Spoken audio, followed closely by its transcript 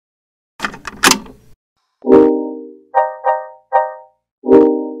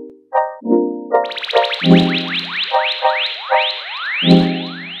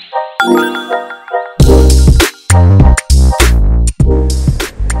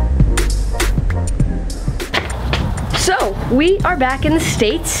we are back in the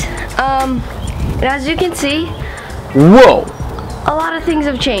States. And as you can see, whoa, a lot of things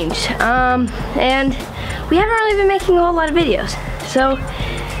have changed. And we haven't really been making a whole lot of videos. So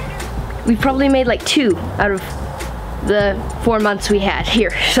we probably made like 2 out of the 4 months we had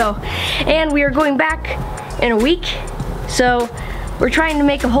here. So, and we are going back in a week. So we're trying to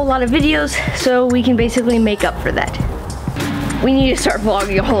make a whole lot of videos so we can basically make up for that. We need to start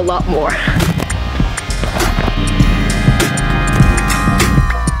vlogging a whole lot more.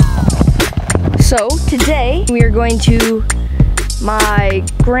 So today we are going to my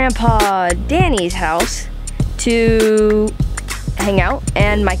grandpa Danny's house to hang out,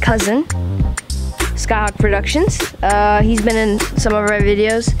 and my cousin Skyhawk Productions. He's been in some of our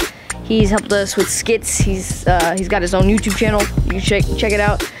videos. He's helped us with skits. He's got his own YouTube channel. You can check it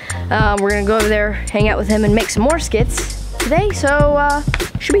out. We're gonna go over there, hang out with him, and make some more skits today. So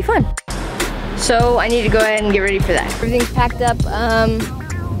should be fun. So I need to go ahead and get ready for that. Everything's packed up.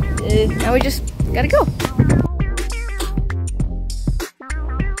 Now we just gotta go.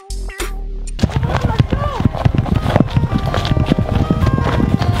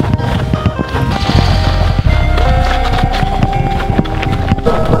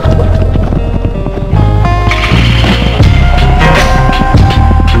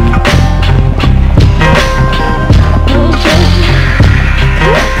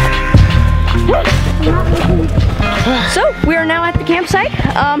 So we are now at the campsite,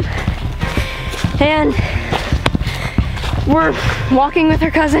 and we're walking with our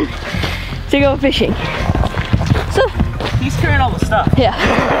cousin to go fishing. So he's carrying all the stuff.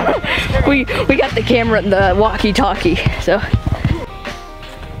 Yeah, we got the camera and the walkie-talkie. So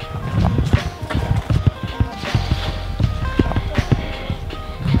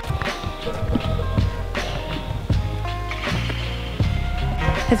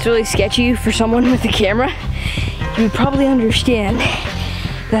it's really sketchy for someone with a camera. You would probably understand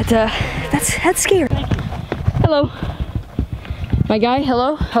that that's scary. Hello. My guy,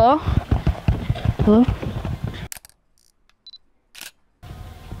 hello? Hello? Hello?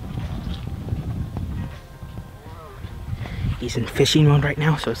 He's in fishing mode right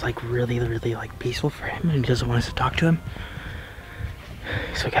now, so it's like really like peaceful for him, and he doesn't want us to talk to him.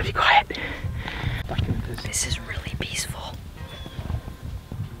 So we gotta be quiet. This is really peaceful.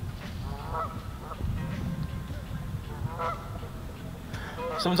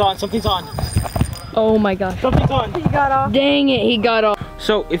 Something's on. Oh my gosh. Something's on. He got off. Dang it, he got off.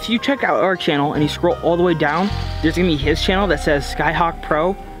 So if you check out our channel and you scroll all the way down, there's gonna be his channel that says Skyhawk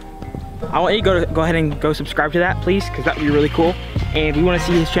Pro. I want you to go ahead and go subscribe to that, please, because that would be really cool. And we want to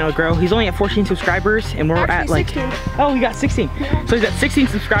see his channel grow. He's only at 14 subscribers, and we're at like 16. Oh, we got 16. So he's at 16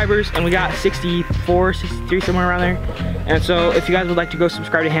 subscribers, and we got 64, 63, somewhere around there. And so if you guys would like to go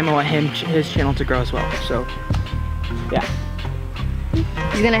subscribe to him, I want his channel to grow as well. So yeah.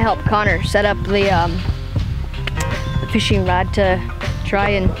 He's gonna help Connor set up the fishing rod to try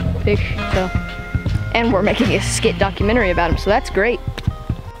and fish. So, and we're making a skit documentary about him, so that's great.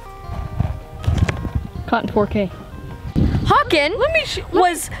 Caught in 4K. Hawken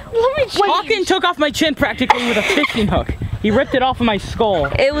Hawken took off my chin practically with a fishing hook. He ripped it off of my skull.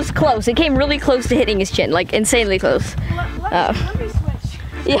 It was close. It came really close to hitting his chin, like insanely close. Let me switch.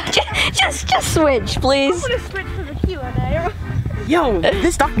 Yeah, just switch, please. I'm gonna switch for the Q&A. Yo,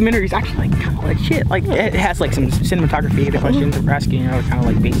 this documentary is actually like kind of like shit. Like it has like some cinematography questions we're asking, you know, kind of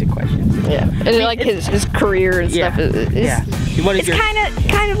like basic questions. Yeah, and like his career and stuff. Yeah. What is it's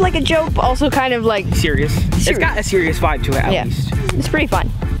kind of like a joke, but also kind of like serious. It's got a serious vibe to it at least. It's pretty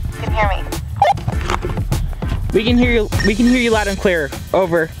fun. You can hear me. We can hear you. We can hear you loud and clear.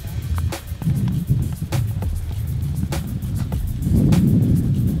 Over.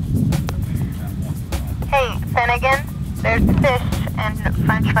 Hey, Finnegan, there's fish and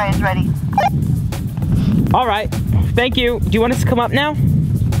French fries ready. All right. Thank you. Do you want us to come up now?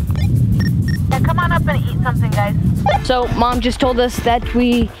 Yeah, come on up and eat something, guys. So Mom just told us that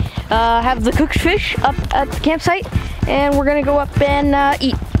we have the cooked fish up at the campsite, and we're gonna go up and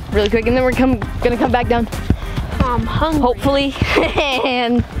eat really quick, and then we're gonna come back down. I'm hungry. Hopefully,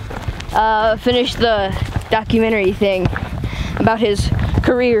 and finish the documentary thing about his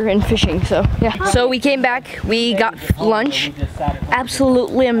career in fishing. So yeah. So we came back, we got lunch.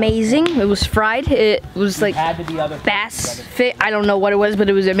 Absolutely amazing. It was fried. It was like bass fit. I don't know what it was, but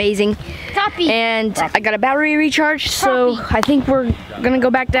it was amazing. And I got a battery recharge, so I think we're gonna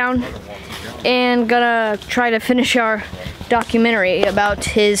go back down and gonna try to finish our documentary about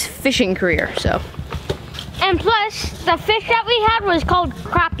his fishing career. So. And plus, the fish that we had was called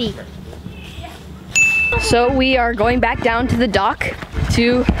crappie. So we are going back down to the dock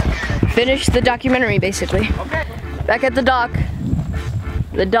to finish the documentary, basically. back at the dock.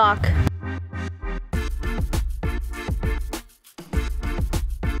 The dock.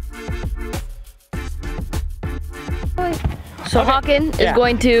 So Hawken is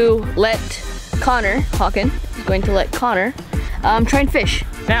going to let Hawken is going to let Connor try and fish.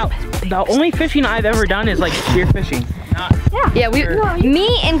 Now, the only fishing I've ever done is like spear fishing. Yeah,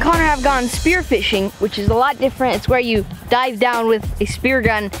 me and Connor have gone spear fishing, which is a lot different. It's where you dive down with a spear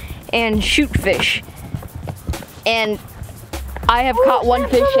gun and shoot fish. And I have caught one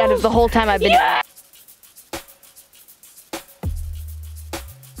fish out of the whole time I've been doing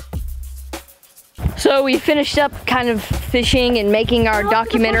it. So we finished up kind of fishing and making our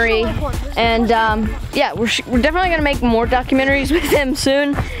documentary, and yeah, we're definitely gonna make more documentaries with him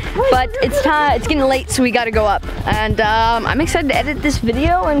soon. But it's getting late, so we gotta go up. And I'm excited to edit this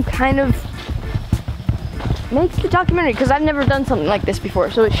video and kind of make the documentary because I've never done something like this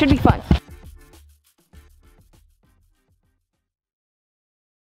before, so it should be fun.